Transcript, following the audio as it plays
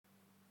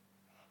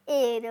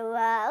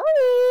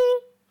Eroawi,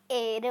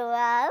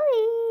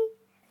 Eroawi.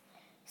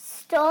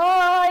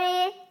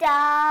 Story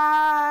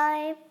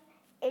time.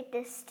 It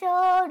is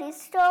story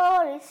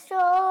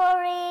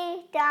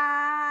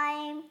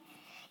time.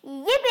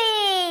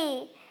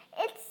 Yippee!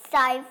 It's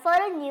time for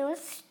a new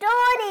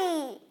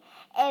story.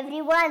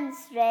 Everyone's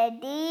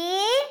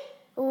ready?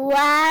 1,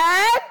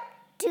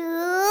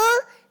 2,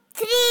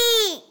 3.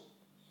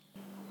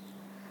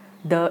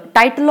 The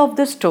title of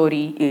the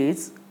story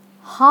is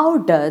How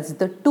Does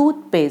the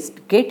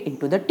Toothpaste Get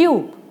into the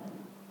Tube?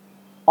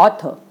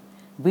 Author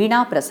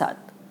Veena Prasad.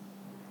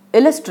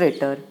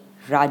 Illustrator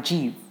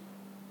Rajiv.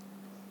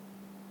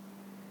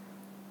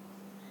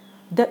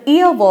 The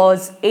year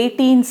was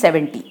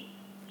 1870.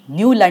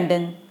 New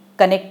London,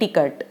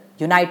 Connecticut,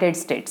 United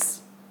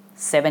States.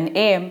 7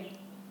 a.m.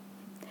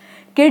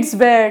 Kids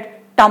were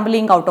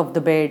tumbling out of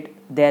the bed,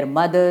 their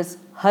mothers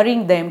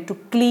hurrying them to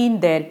clean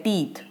their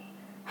teeth,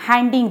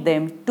 handing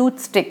them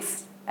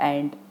toothsticks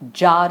and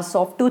jars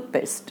of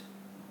toothpaste.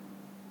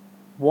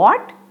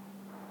 What?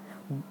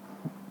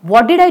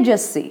 What did I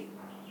just say?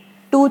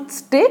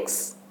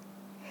 Toothsticks?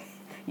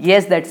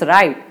 Yes, that's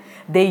right.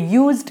 They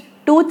used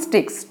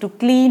toothsticks to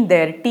clean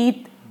their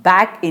teeth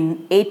back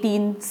in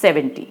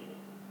 1870.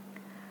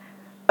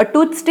 A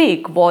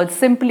toothstick was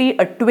simply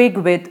a twig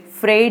with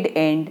frayed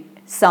end.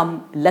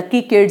 Some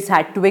lucky kids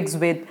had twigs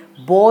with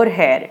boar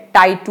hair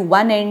tied to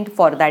one end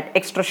for that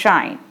extra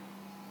shine.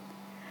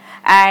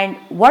 And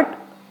what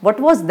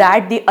was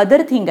that the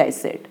other thing I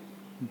said?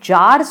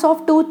 Jars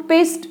of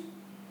toothpaste?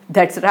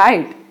 That's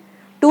right.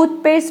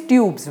 Toothpaste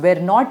tubes were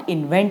not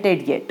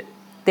invented yet.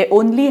 They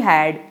only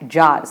had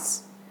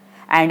jars.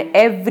 And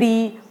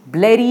every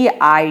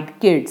bleary-eyed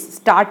kid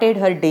started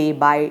her day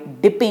by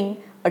dipping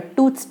a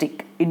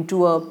toothstick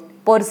into a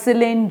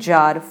porcelain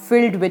jar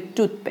filled with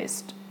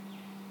toothpaste.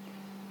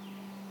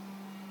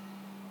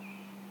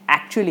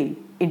 Actually,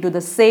 into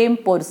the same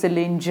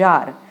porcelain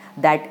jar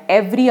that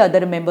every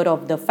other member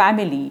of the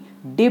family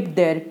dipped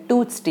their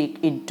toothstick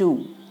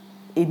into,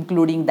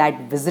 including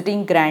that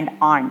visiting grand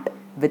aunt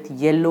with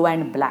yellow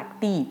and black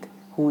teeth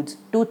whose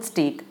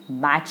toothstick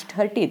matched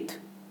her teeth.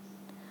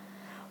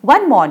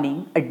 One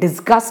morning, a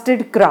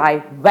disgusted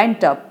cry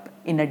went up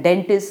in a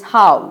dentist's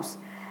house.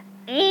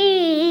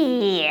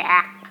 It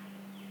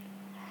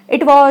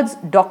was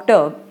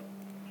Dr.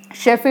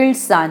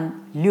 Sheffield's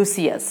son,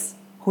 Lucius,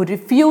 who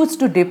refused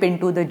to dip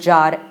into the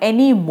jar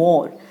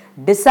anymore,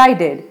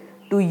 decided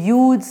to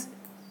use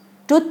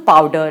tooth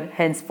powder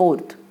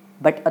henceforth.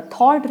 But a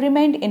thought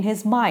remained in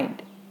his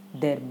mind.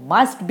 There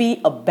must be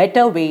a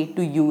better way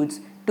to use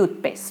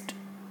toothpaste.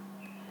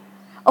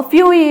 A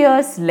few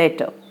years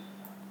later,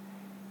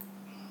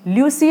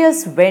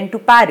 Lucius went to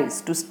Paris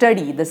to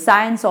study the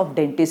science of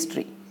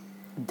dentistry.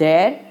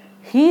 There,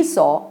 he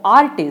saw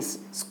artists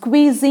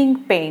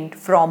squeezing paint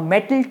from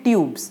metal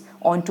tubes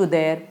onto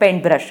their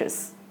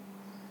paintbrushes.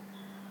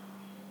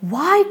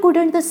 Why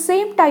couldn't the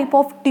same type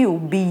of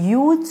tube be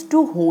used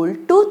to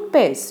hold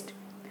toothpaste?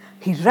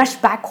 He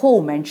rushed back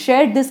home and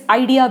shared this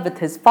idea with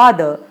his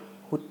father,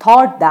 who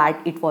thought that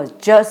it was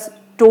just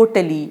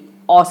totally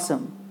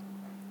awesome.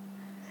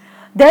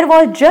 There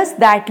was just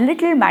that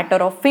little matter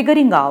of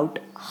figuring out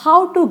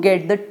how to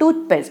get the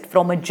toothpaste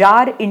from a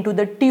jar into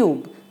the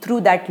tube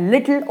through that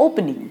little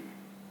opening.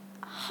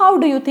 How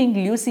do you think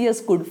Lucius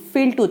could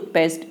fill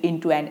toothpaste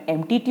into an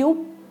empty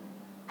tube?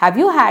 Have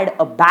you had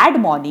a bad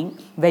morning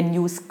when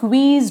you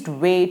squeezed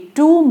way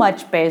too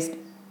much paste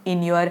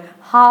in your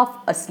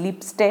half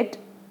asleep state?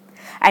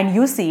 And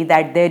you see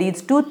that there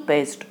is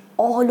toothpaste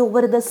all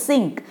over the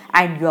sink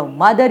and your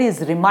mother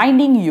is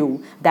reminding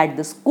you that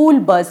the school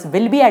bus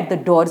will be at the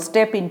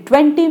doorstep in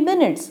 20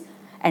 minutes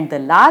and the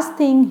last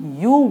thing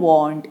you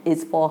want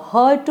is for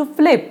her to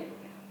flip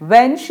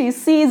when she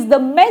sees the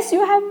mess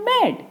you have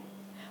made.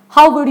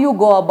 How would you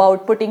go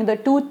about putting the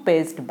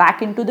toothpaste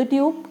back into the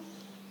tube?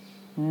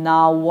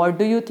 Now, what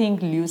do you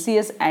think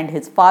Lucius and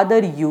his father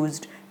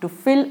used to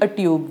fill a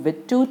tube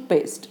with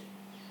toothpaste?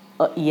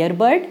 A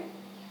earbud?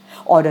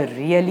 Or a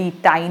really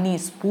tiny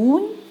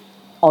spoon?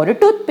 Or a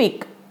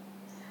toothpick?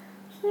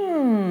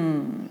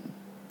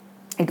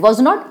 It was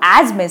not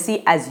as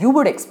messy as you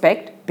would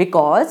expect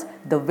because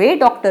the way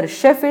Dr.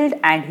 Sheffield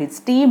and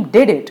his team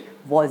did it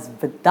was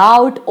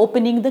without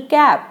opening the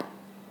cap.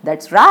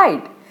 That's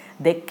right.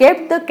 They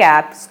kept the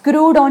cap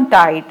screwed on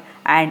tight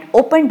and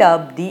opened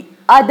up the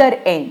other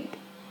end.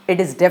 It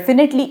is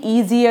definitely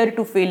easier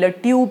to fill a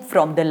tube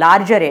from the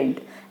larger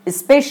end,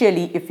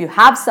 especially if you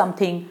have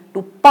something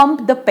to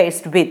pump the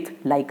paste with,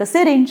 like a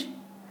syringe.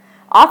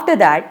 After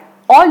that,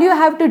 all you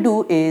have to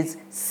do is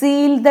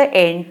seal the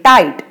end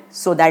tight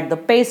so that the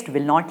paste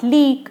will not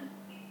leak.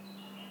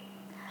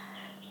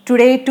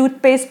 Today,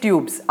 toothpaste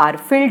tubes are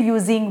filled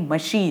using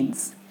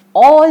machines.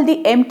 All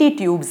the empty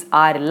tubes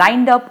are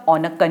lined up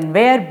on a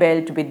conveyor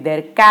belt with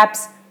their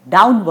caps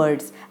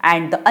downwards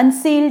and the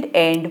unsealed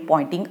end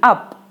pointing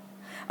up.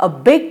 A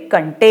big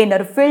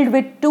container filled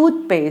with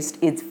toothpaste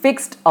is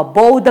fixed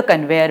above the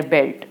conveyor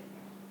belt.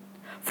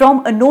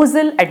 From a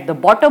nozzle at the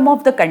bottom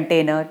of the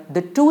container,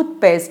 the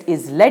toothpaste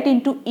is let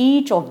into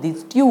each of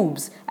these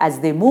tubes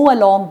as they move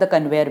along the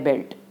conveyor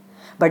belt.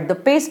 But the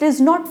paste is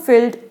not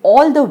filled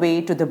all the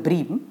way to the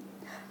brim.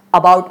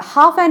 About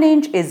half an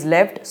inch is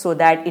left so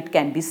that it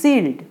can be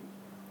sealed.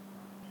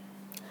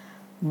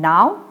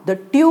 Now the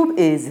tube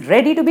is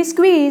ready to be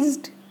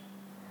squeezed.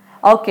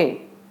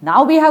 Okay,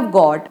 now we have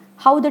got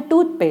how the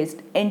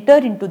toothpaste enter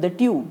into the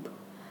tube.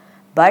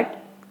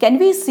 But can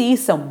we see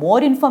some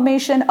more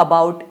information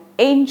about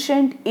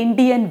ancient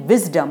Indian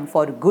wisdom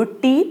for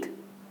good teeth?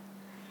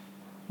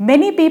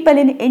 Many people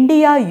in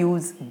India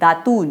use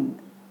datun,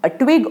 a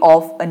twig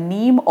of a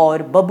neem or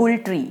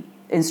babul tree,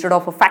 instead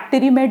of a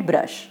factory-made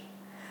brush.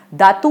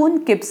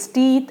 Datun keeps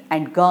teeth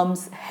and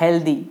gums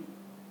healthy.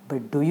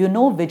 But do you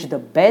know which the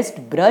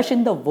best brush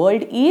in the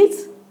world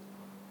is?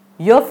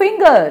 Your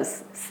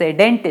fingers, say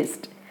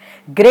dentist.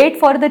 Great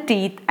for the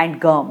teeth and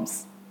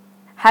gums.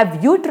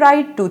 Have you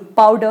tried tooth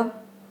powder?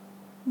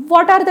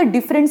 What are the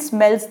different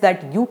smells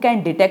that you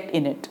can detect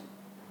in it?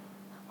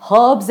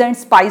 Herbs and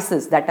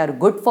spices that are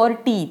good for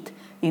teeth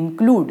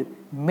include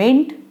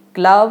mint,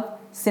 clove,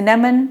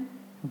 cinnamon,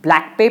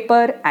 black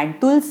pepper and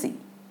tulsi.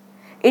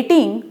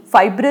 Eating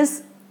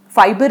fibrous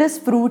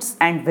fruits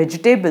and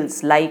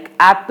vegetables like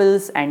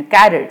apples and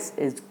carrots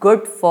is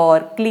good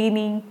for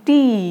cleaning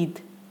teeth.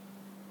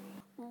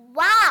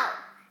 Wow,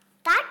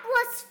 that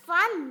was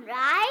fun,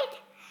 right?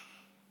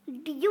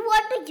 Do you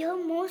want to hear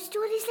more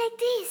stories like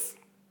this?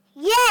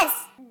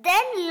 Yes,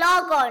 then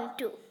log on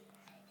to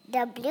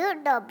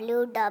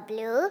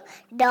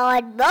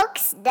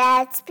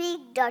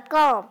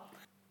www.booksthatspeak.com.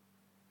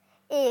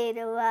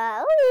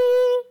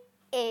 Eroawi,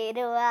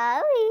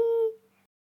 eroawi.